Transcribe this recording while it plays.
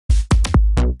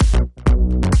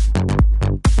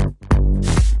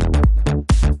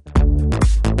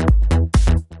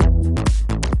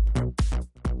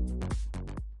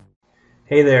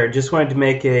Hey there, just wanted to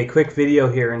make a quick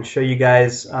video here and show you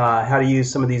guys how to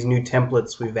use some of these new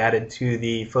templates we've added to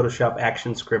the Photoshop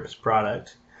Action Scripts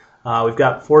product. We've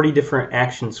got 40 different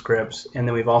action scripts, and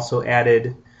then we've also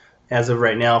added, as of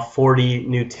right now, 40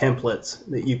 new templates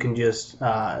that you can just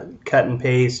cut and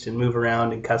paste and move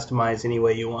around and customize any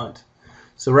way you want.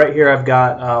 So right here I've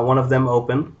got one of them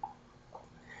open,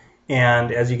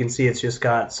 and as you can see it's just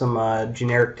got some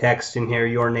generic text in here,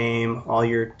 your name, all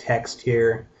your text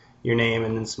here, your name,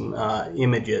 and then some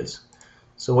images.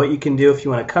 So what you can do if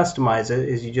you want to customize it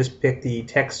is you just pick the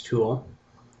text tool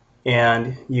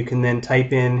and you can then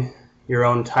type in your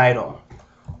own title.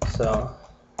 So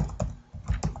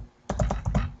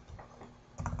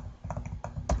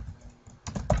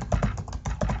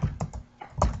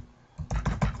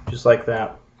just like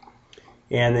that,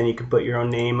 and then you can put your own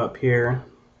name up here.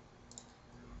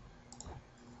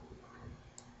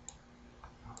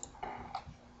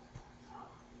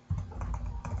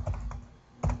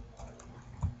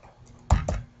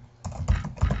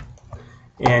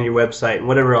 And your website and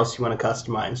whatever else you want to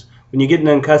customize. When you get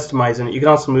done customizing it, you can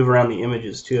also move around the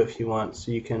images too if you want.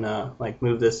 So you can like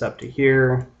move this up to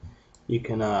here, you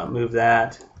can move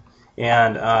that,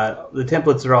 and the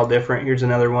templates are all different. Here's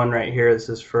another one right here. This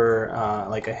is for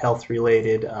like a health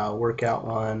related workout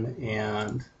one,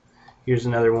 and here's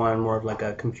another one more of like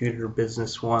a computer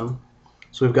business one.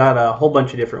 So we've got a whole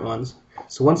bunch of different ones.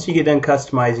 So once you get done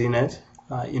customizing it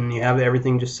and you have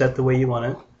everything just set the way you want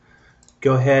it,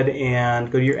 go ahead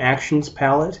and go to your Actions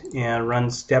palette and run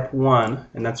step 1,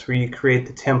 and that's where you create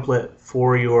the template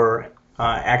for your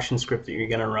action script that you're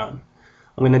going to run.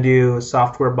 I'm going to do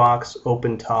Software Box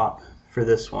Open Top for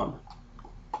this one.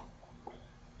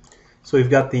 So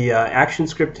we've got the action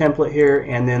script template here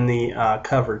and then the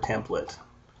cover template.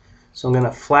 So I'm going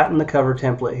to flatten the cover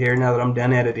template here now that I'm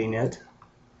done editing it,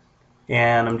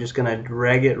 and I'm just going to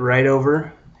drag it right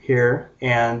over here.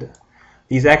 And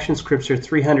these action scripts are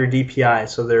 300 DPI,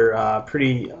 so they're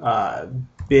pretty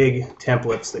big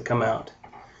templates that come out.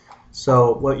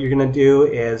 So what you're going to do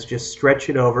is just stretch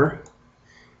it over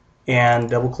and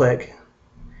double click,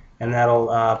 and that'll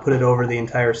put it over the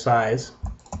entire size.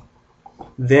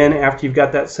 Then after you've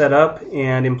got that set up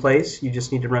and in place, you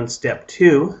just need to run step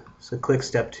 2. So click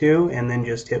step 2 and then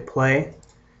just hit play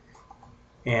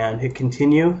and hit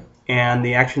continue. And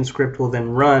the action script will then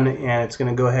run, and it's going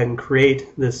to go ahead and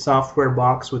create this software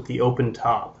box with the open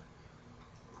top.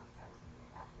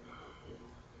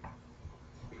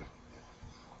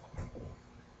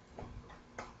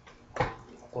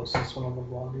 Post this one on the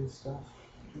blog and stuff.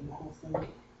 Do the whole thing.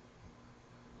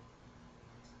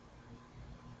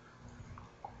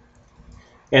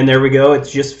 And there we go,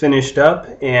 it's just finished up,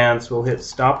 and so we'll hit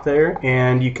stop there,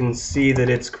 and you can see that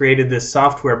it's created this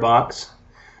software box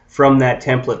from that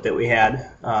template that we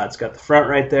had. It's got the front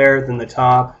right there, then the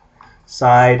top,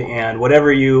 side, and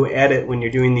whatever you edit when you're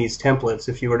doing these templates,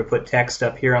 if you were to put text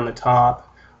up here on the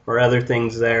top or other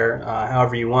things there,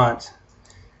 however you want,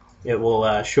 it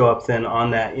will show up then on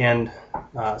that end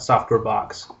software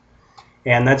box.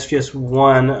 And that's just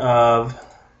one of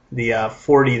the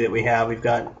 40 that we have. We've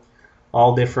got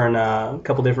all different, a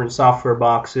couple different software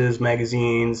boxes,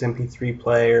 magazines, MP3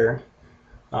 player,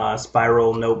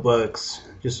 spiral notebooks,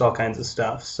 just all kinds of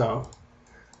stuff. So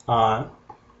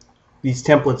these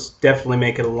templates definitely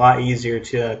make it a lot easier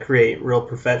to create real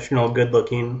professional, good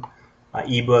looking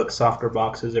ebooks, software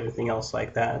boxes, everything else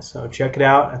like that. So check it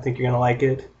out. I think you're going to like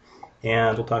it,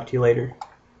 and we'll talk to you later.